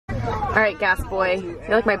All right, gas boy.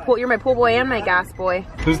 You're like my pool. You're my pool boy and my gas boy.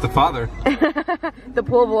 Who's the father? The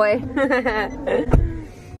pool boy.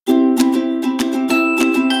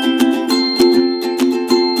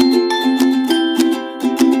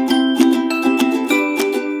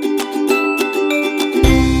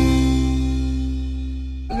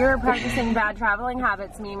 You're practicing bad traveling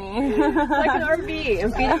habits, Mimi. Like an RV.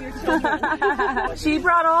 I'm feeding your children. She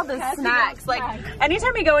brought all the snacks. Like,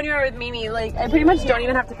 anytime we go anywhere with Mimi, like, I pretty much don't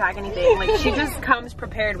even have to pack anything. Like, she just comes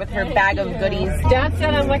prepared with her bag of goodies. Dad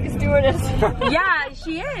said I'm like a stewardess. Yeah,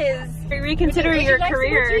 she is. Reconsider your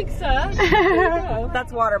career.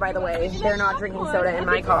 That's water, by the way. They're not drinking soda in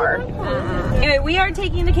my car. Anyway, we are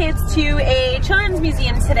taking the kids to a children's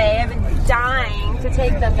museum today. I've been dying to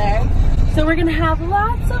take them there. So we're gonna have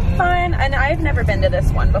lots of fun, and I've never been to this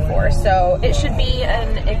one before, so it should be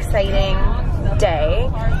an exciting day.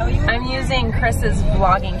 I'm using Chris's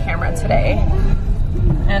vlogging camera today,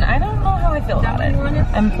 and I don't know how I feel about it.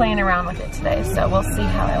 I'm playing around with it today, so we'll see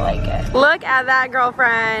how I like it. Look at that,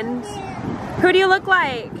 girlfriend. Who do you look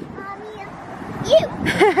like? You.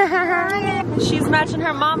 She's matching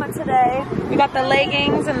her mama today. We got the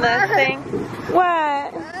leggings and the thing.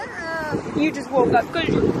 What? You just woke up because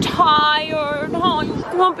you're tired, huh? You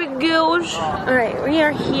grumpy goose. All right, we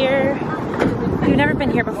are here. We've never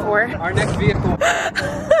been here before. Our next vehicle.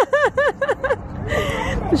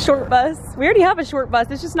 The short bus. We already have a short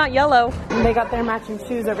bus. It's just not yellow. And they got their matching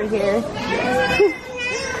shoes over here.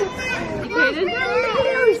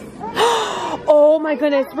 Oh my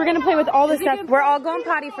goodness, we're gonna play with all this stuff. We're all going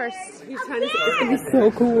potty first. He's trying to say it's gonna be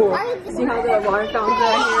so cool. See how the water fountains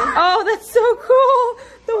are here? Oh, that's so cool.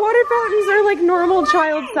 The water fountains are like normal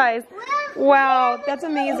child size. Wow, that's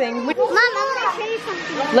amazing. Mom, I want to show you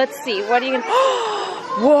something. Let's see, what are you gonna,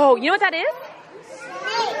 whoa, you know what that is?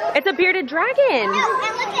 Snake. It's a bearded dragon. No,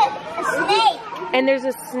 and look at a snake. And there's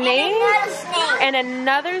a snake. And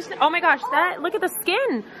another snake. Oh my gosh, look at the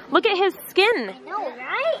skin. Look at his skin. No,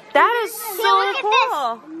 right? That is so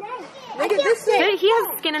cool. Look at this snake. He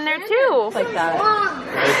has skin in there too. Like that.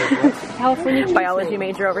 California biology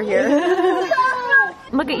major over here.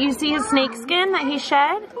 Look at, you see his snake skin that he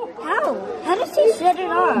shed? How? How does he shed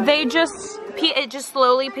it off? It just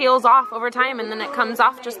slowly peels off over time, and then it comes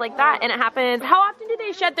off just like that. And it happens, how often do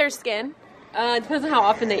they shed their skin? It depends on how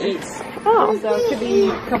often they eat. Oh. So it could be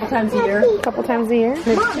a couple times a year. A couple times a year?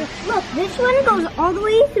 Mom, look, this one goes all the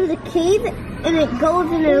way through the cave, and it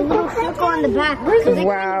goes in a little circle on the back.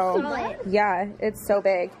 Wow. Yeah, it's so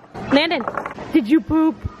big. Landon, did you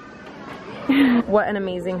poop? What an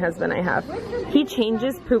amazing husband I have. He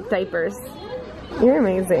changes poop diapers. You're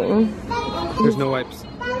amazing. There's no wipes.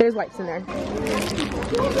 There's wipes in there.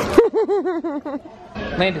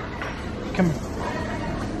 Landon, come here.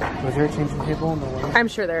 Was there a changing table in the way? I'm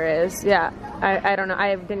sure there is, yeah. I don't know,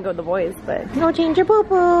 I didn't go with the boys, but go change your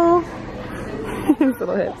poo-poo. His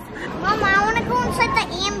little hips. Mama, I want to go inside the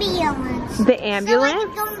ambulance. The ambulance? So I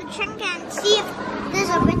can go in the trunk and see if there's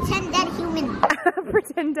a pretend dead human.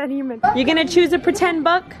 Pretend dead human. You gonna choose a pretend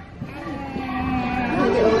buck?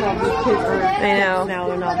 I know. Now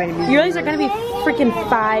they're not going to be. You realize they're gonna be freaking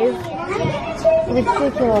 5?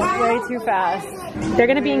 Ridiculous. Way too fast. They're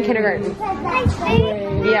gonna be in kindergarten.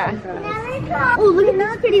 Yeah. Oh, look at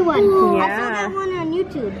that pretty one. Yeah. I saw that one on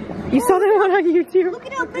YouTube. You saw that one on YouTube? Look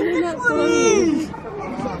at how big this one is.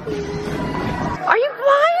 Are you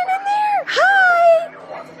flying in there? Hi!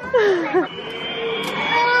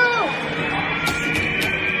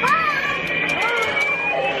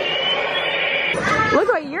 Look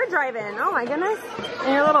what you're driving. Oh my goodness.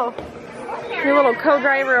 And your little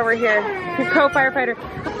co-driver over here. Your co-firefighter.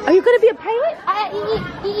 Are you gonna be a pilot?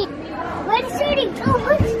 Let's shooting. Oh,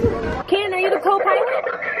 let's. Ken, are you the co-pilot?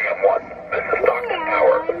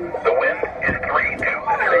 The wind is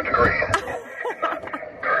 320 degrees.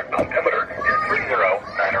 Current altimeter is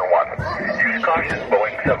 30901. Use caution,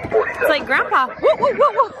 Boeing 747. It's like Grandpa. Whoa, whoa,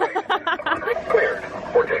 whoa, whoa. Cleared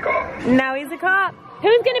for takeoff. Now he's a cop.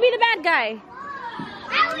 Who's gonna be the bad guy?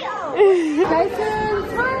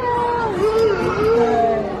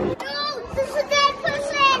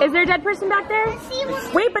 Is there a dead person back there?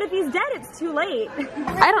 Wait, but if he's dead, it's too late.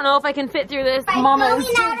 I don't know if I can fit through this. Mama is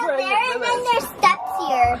too out of there, and then there's steps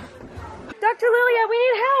here. Dr. Lilia, we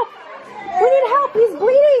need help. We need help. He's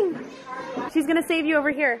bleeding. She's gonna save you over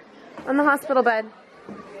here on the hospital bed.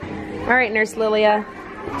 All right, Nurse Lilia.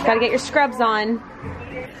 Gotta get your scrubs on.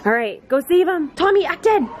 All right, go save him. Tommy, act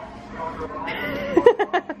dead.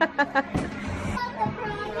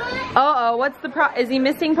 Uh-oh, what's the is he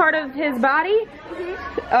missing part of his body?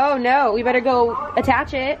 Oh no, we better go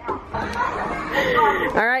attach it.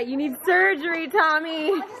 All right, you need surgery,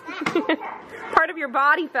 Tommy. Part of your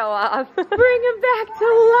body fell off. Bring him back to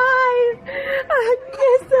life. I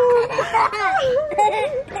miss him.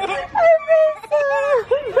 I miss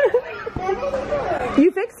him.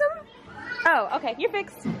 You fixed him? Oh, okay, you're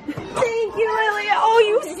fixed. Thank you, Lilia. Oh,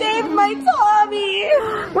 you saved my Tommy.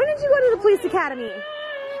 When did you go to the police academy?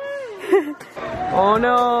 Oh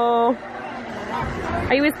no.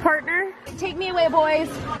 Are you his partner? Take me away, boys.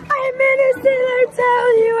 I'm innocent, I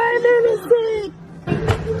tell you, I'm innocent.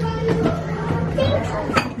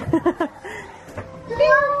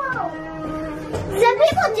 Some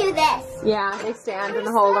people do this. Yeah, they stand and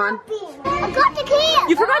hold on. I got the key.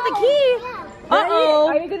 You forgot the key? Uh-oh.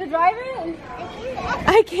 Are you gonna drive it?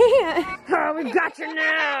 I can't. Oh, we got you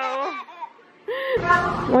now.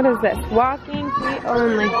 What is this? Walking feet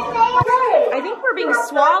only. I think we're being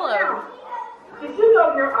swallowed. Did you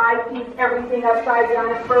know your eye sees everything upside down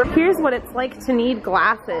at first? Here's what it's like to need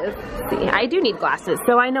glasses. See, I do need glasses,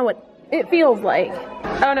 so I know what it feels like.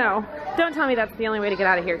 Oh no, don't tell me that's the only way to get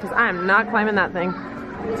out of here, because I'm not climbing that thing.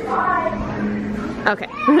 Okay.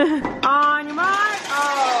 On your mark.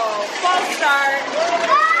 Oh, false start.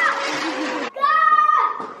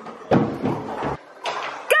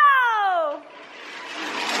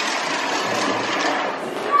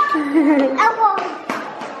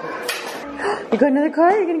 You got another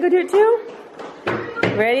car? You're gonna go do it too?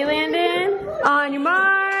 Ready, Landon? On your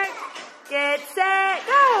mark, get set,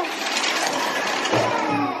 go!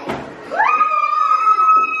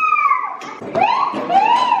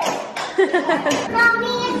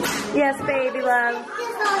 Yes, baby love.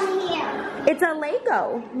 It's a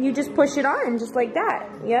Lego. You just push it on, just like that.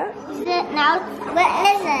 Yeah? Now, what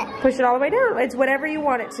is it? Push it all the way down. It's whatever you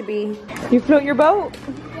want it to be. You float your boat?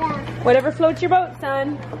 Yeah. Whatever floats your boat,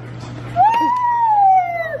 son.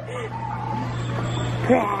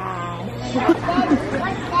 Crash.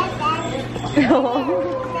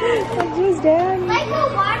 Jeez, Dad.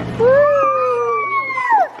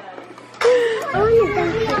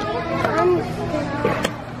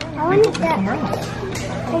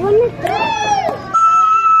 I want to go.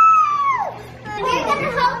 We're gonna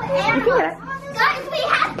help animals. Guys, we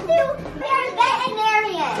have to. We're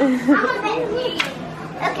veterinarians. I'm a veterinarian.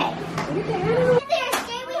 Okay. If they're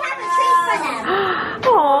scared, we have a treat for them.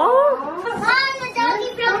 Aww. Mom, the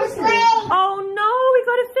doggy broke the sleigh. Oh no, we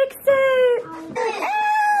gotta fix it.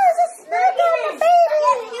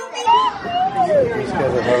 These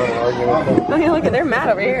guys are having an argument. Oh, yeah, look at, they're mad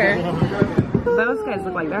over here. Those guys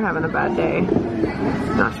look like they're having a bad day.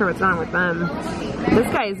 Not sure what's wrong with them. This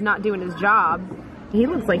guy is not doing his job. He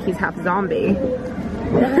looks like he's half zombie.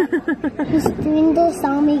 He's doing the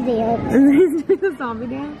zombie dance. He's doing the zombie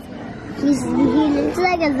dance? He looks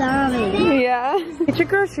like a zombie. Yeah. Get your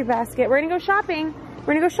grocery basket. We're gonna go shopping.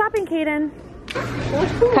 We're gonna go shopping, Kaden.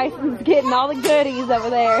 Tyson's getting all the goodies over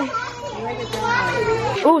there.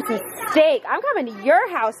 Ooh, some steak. I'm coming to your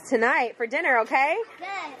house tonight for dinner, okay? Good.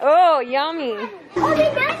 Oh, yummy. Oh,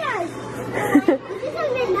 bananas. This is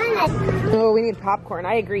bananas. Oh, we need popcorn.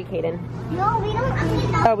 I agree, Kaden. No, we don't need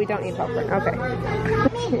that. Oh, we don't need popcorn. Okay.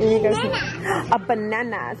 Here you go. A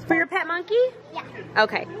banana. For your pet monkey? Yeah.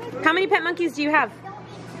 Okay. How many pet monkeys do you have?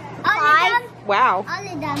 5. Wow. All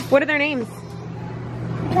of them. What are their names?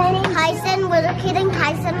 Tyson, little kitten,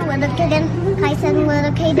 Tyson, little kitten, Tyson,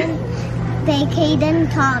 little kitten, big kitten,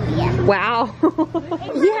 Tommy. Wow.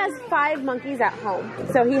 He has 5 monkeys at home,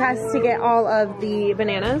 so he has to get all of the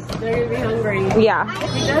bananas. They're gonna be hungry. Yeah.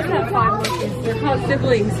 He does have 5 monkeys. They're called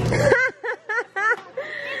siblings.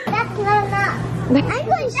 That's not enough. I'm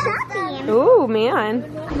going shopping. Ooh, man.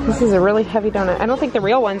 This is a really heavy donut. I don't think the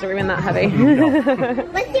real ones are even that heavy.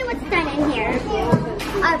 Let's see what's done in here.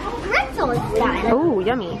 Our pretzel is done. Ooh,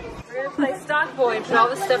 yummy. We're gonna play stock boy and put all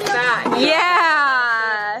this stuff back.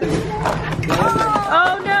 Yeah.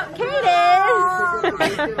 Oh no, Kaden!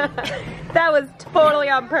 That was totally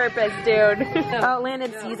on purpose, dude. Oh,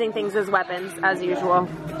 Landon's using things as weapons, as usual.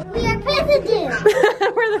 We are president.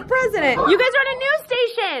 We're the president. You guys are on a news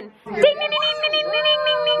station. Ding, ding, ding, ding, ding, ding, ding,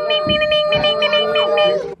 ding, ding, ding, ding, ding, ding, ding, ding,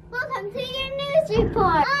 ding. Welcome to your news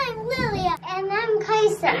report. I'm Lilia. And I'm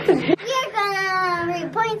Kaisa. We're gonna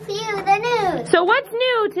report to you the news. So what's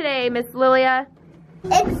new today, Miss Lilia?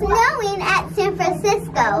 It's snowing at San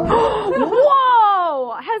Francisco.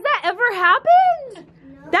 Whoa! Has that ever happened?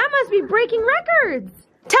 That must be breaking records.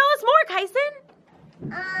 Tell us more, Kyson.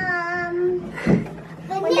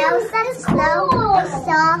 When I was at snow, I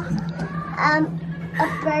saw a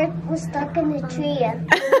bird was stuck in the tree.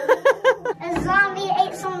 A zombie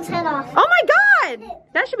ate someone's head off. Oh my God!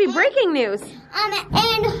 That should be breaking news. And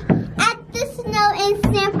at the snow in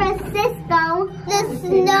San Francisco, the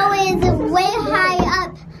snow is way high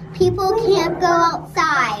up. people can't go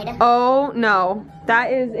outside. Oh no,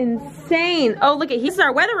 that is insane. Oh, look at, he's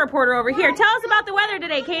our weather reporter over here. Tell us about the weather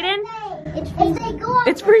today, Kaden. It's freezing.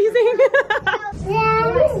 It's freezing.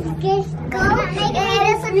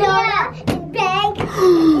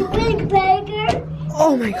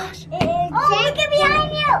 Oh my gosh. Take it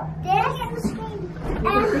behind you.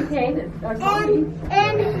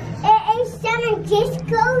 And a summer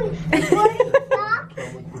disco.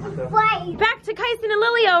 Back to Kyson and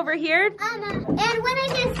Lily over here. And when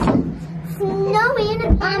it is snowing,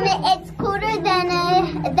 it's colder than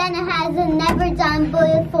it has never done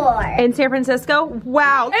before. In San Francisco?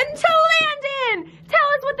 Wow. And to Landon! Tell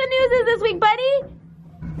us what the news is this week, buddy.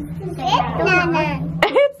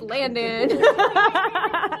 It's Landon.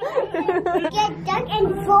 Get duck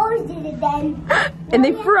and froze it then. And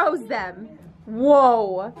they froze them.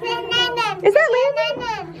 Whoa. Is that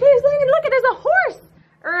Landon? Here's Landon. Look, there's a horse.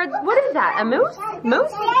 Or what is that? A moose?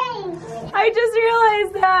 Moose? I just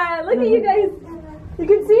realized that. Look at you guys. You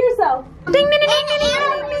can see yourself. Ding, ding, ding, ding, ding,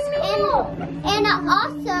 ding, ding. And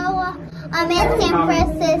also, in San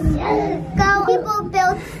Francisco, people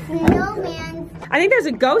build snowmen. I think there's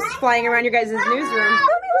a ghost flying around your guys' newsroom.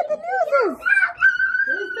 Tell me what the news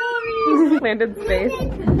is. Landon's face. There's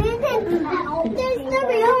the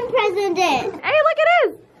real president. Hey, look, it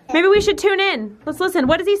is. Maybe we should tune in. Let's listen.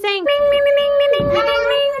 What is he saying?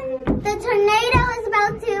 The tornado is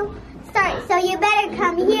about to start, so you better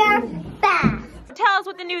come here fast. Tell us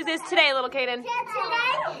what the news is today, little Kaden.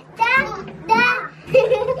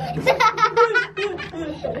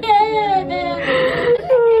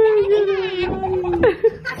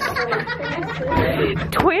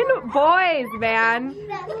 Twin boys, man.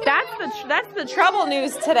 That's the trouble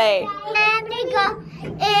news today.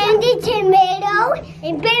 And the tomato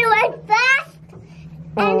and be like fast.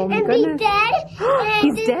 And be dead.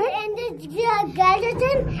 He's dead? And the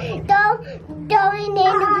skeleton going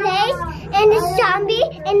into place. And the zombie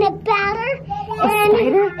and the batter.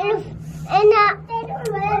 And I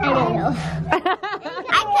don't know.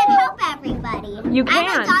 I can help everybody. You can.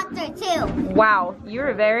 I'm a doctor too. Wow, you're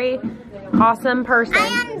a very awesome person. I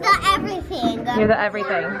am the everything. You're the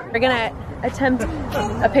everything. We're gonna attempt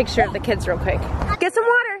a picture of the kids real quick. Get some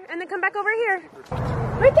water and then come back over here.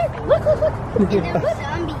 Right there. Look, look, look. And the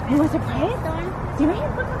zombie. You want to play it? See right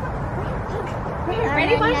here? Look, look, look. Right here.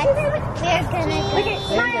 Ready? 1, 2, 3, look. We're gonna Look at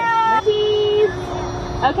smile. Cheese.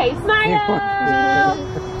 Okay, smile.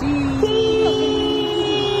 Cheese.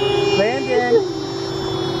 Landon.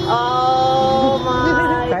 Oh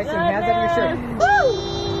my Tyson, hands on your shirt. Woo.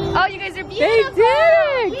 Oh, you guys are beautiful. They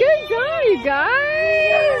did! Good job, you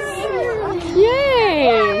guys! Yay!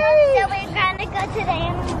 So we're gonna go to the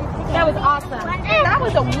animal. That was awesome. That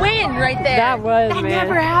was a win right there. That was, That man.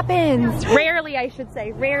 never happens. Rarely, I should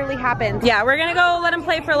say. Rarely happens. Yeah, we're gonna go let him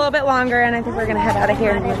play for a little bit longer, and I think we're gonna head out of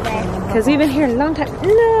here because we've been here a long time.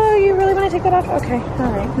 No, you really want to take that off? Okay,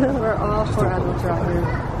 all right. We're all 4 adults right here.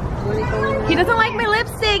 He doesn't like my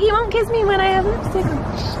lipstick. He won't kiss me when I have lipstick on.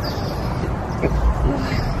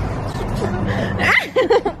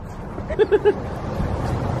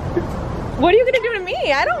 What are you gonna do to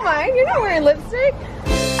me? I don't mind. You're not wearing lipstick.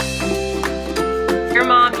 Your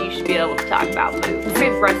mom, you should be able to talk about moves. I've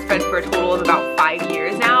been breastfed for a total of about 5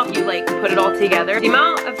 years now. If you like put it all together, the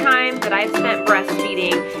amount of time that I've spent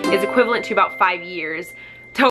breastfeeding is equivalent to about 5 years.